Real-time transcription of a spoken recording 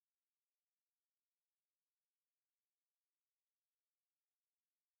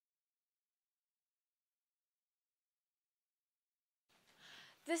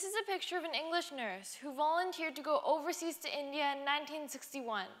This is a picture of an English nurse who volunteered to go overseas to India in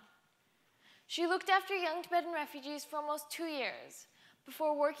 1961. She looked after young Tibetan refugees for almost 2 years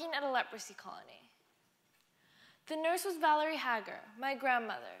before working at a leprosy colony. The nurse was Valerie Hager, my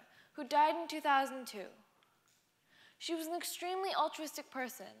grandmother, who died in 2002. She was an extremely altruistic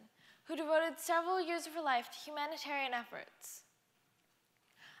person who devoted several years of her life to humanitarian efforts.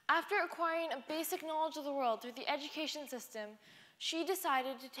 After acquiring a basic knowledge of the world through the education system, she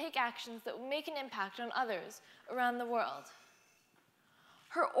decided to take actions that would make an impact on others around the world.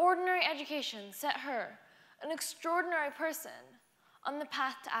 Her ordinary education set her, an extraordinary person, on the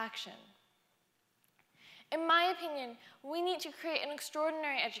path to action. In my opinion, we need to create an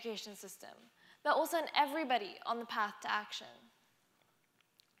extraordinary education system that will send everybody on the path to action.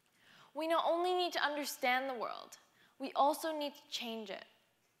 We not only need to understand the world, we also need to change it.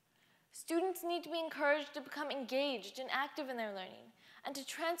 Students need to be encouraged to become engaged and active in their learning, and to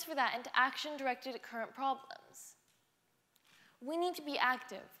transfer that into action directed at current problems. We need to be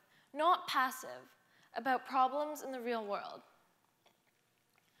active, not passive, about problems in the real world.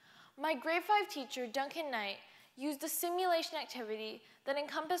 My grade 5 teacher, Duncan Knight, used a simulation activity that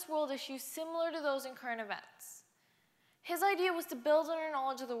encompassed world issues similar to those in current events. His idea was to build on our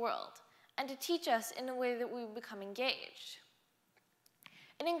knowledge of the world, and to teach us in a way that we would become engaged.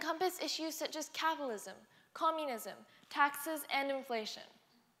 It encompassed issues such as capitalism, communism, taxes, and inflation.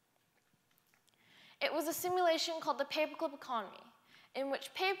 It was a simulation called the paperclip economy, in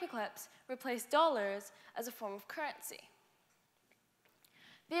which paperclips replaced dollars as a form of currency.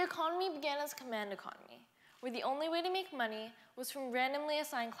 The economy began as a command economy, where the only way to make money was from randomly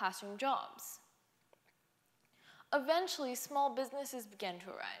assigned classroom jobs. Eventually, small businesses began to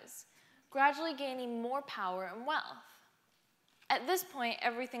arise, gradually gaining more power and wealth. At this point,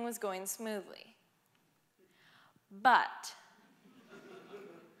 everything was going smoothly. But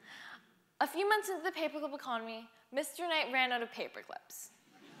a few months into the paperclip economy, Mr. Knight ran out of paperclips.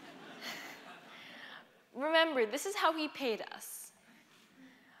 Remember, this is how he paid us.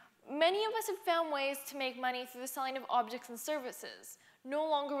 Many of us have found ways to make money through the selling of objects and services, no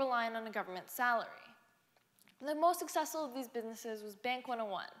longer relying on a government salary. The most successful of these businesses was Bank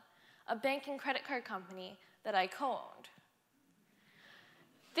 101, a bank and credit card company that I co-owned.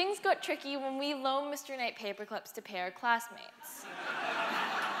 Things got tricky when we loaned Mr. Knight paperclips to pay our classmates.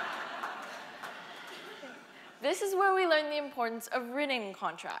 This is where we learned the importance of written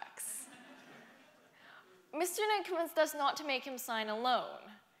contracts. Mr. Knight convinced us not to make him sign a loan,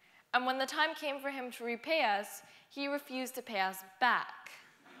 and when the time came for him to repay us, he refused to pay us back.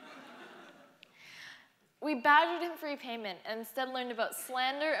 We badgered him for repayment and instead learned about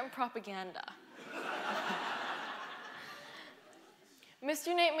slander and propaganda.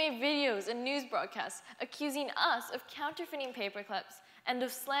 Mr. Knight made videos and news broadcasts accusing us of counterfeiting paperclips and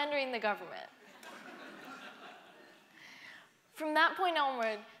of slandering the government. From that point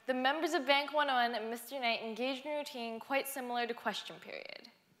onward, the members of Bank 101 and Mr. Knight engaged in a routine quite similar to question period.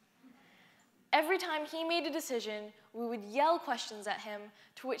 Every time he made a decision, we would yell questions at him,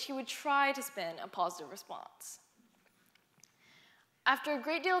 to which he would try to spin a positive response. After a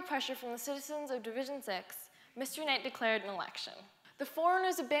great deal of pressure from the citizens of Division 6, Mr. Knight declared an election. The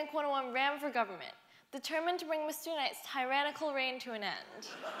foreigners of Bank 101 ran for government, determined to bring Mr. Knight's tyrannical reign to an end.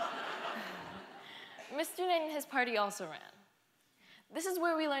 Mr. Knight and his party also ran. This is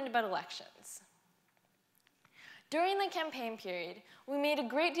where we learned about elections. During the campaign period, we made a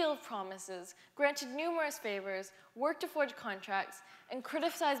great deal of promises, granted numerous favors, worked to forge contracts, and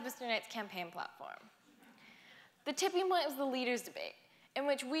criticized Mr. Knight's campaign platform. The tipping point was the leaders' debate, in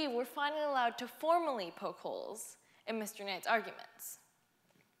which we were finally allowed to formally poke holes in Mr. Knight's arguments.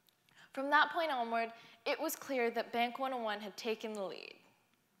 From that point onward, it was clear that Bank 101 had taken the lead.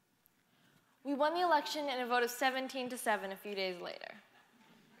 We won the election in a vote of 17-7 a few days later.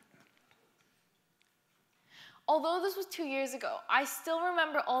 Although this was 2 years ago, I still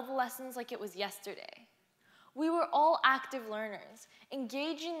remember all the lessons like it was yesterday. We were all active learners,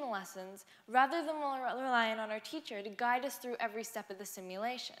 engaging in the lessons rather than relying on our teacher to guide us through every step of the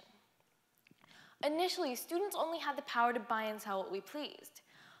simulation. Initially, students only had the power to buy and sell what we pleased,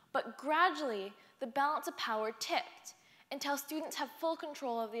 but gradually, the balance of power tipped until students have full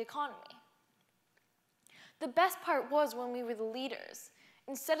control of the economy. The best part was when we were the leaders,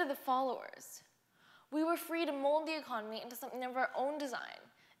 instead of the followers. We were free to mold the economy into something of our own design,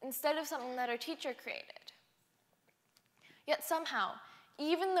 instead of something that our teacher created. Yet somehow,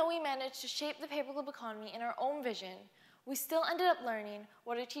 even though we managed to shape the paperclip economy in our own vision, we still ended up learning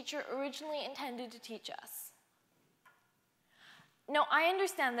what our teacher originally intended to teach us. Now, I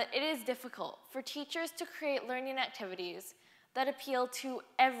understand that it is difficult for teachers to create learning activities that appeal to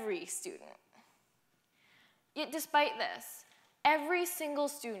every student. Yet despite this, every single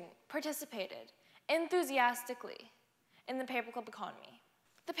student participated enthusiastically in the paperclip economy.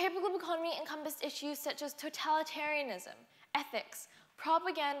 The paperclip economy encompassed issues such as totalitarianism, ethics,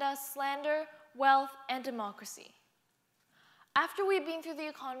 propaganda, slander, wealth, and democracy. After we've been through the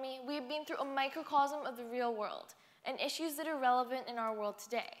economy, we've been through a microcosm of the real world and issues that are relevant in our world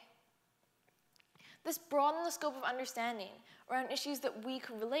today. This broadened the scope of understanding around issues that we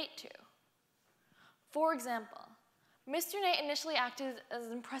could relate to. For example, Mr. Knight initially acted as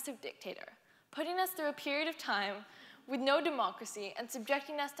an oppressive dictator, putting us through a period of time with no democracy and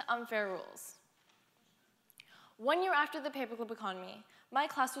subjecting us to unfair rules. 1 year after the paperclip economy, my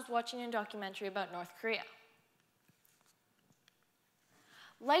class was watching a documentary about North Korea.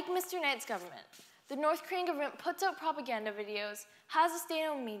 Like Mr. Knight's government, the North Korean government puts out propaganda videos, has a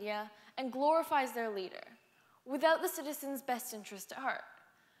state-owned media, and glorifies their leader, without the citizens' best interest at heart,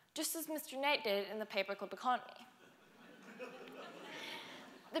 just as Mr. Knight did in the paperclip economy.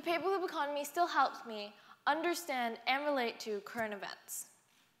 The paperclip economy still helps me understand and relate to current events.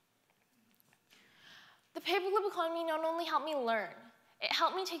 The paperclip economy not only helped me learn, it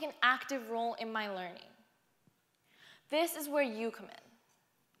helped me take an active role in my learning. This is where you come in.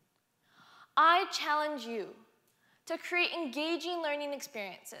 I challenge you to create engaging learning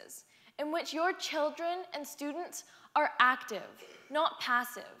experiences in which your children and students are active, not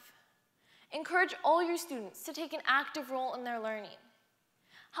passive. Encourage all your students to take an active role in their learning.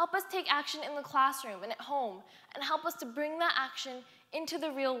 Help us take action in the classroom and at home, and help us to bring that action into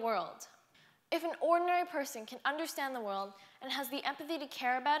the real world. If an ordinary person can understand the world and has the empathy to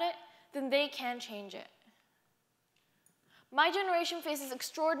care about it, then they can change it. My generation faces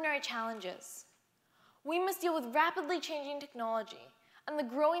extraordinary challenges. We must deal with rapidly changing technology and the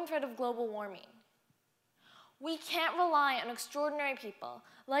growing threat of global warming. We can't rely on extraordinary people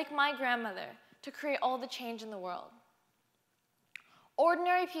like my grandmother to create all the change in the world.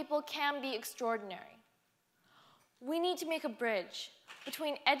 Ordinary people can be extraordinary. We need to make a bridge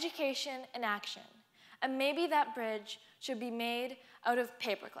between education and action, and maybe that bridge should be made out of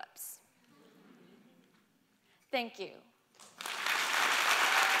paperclips. Thank you.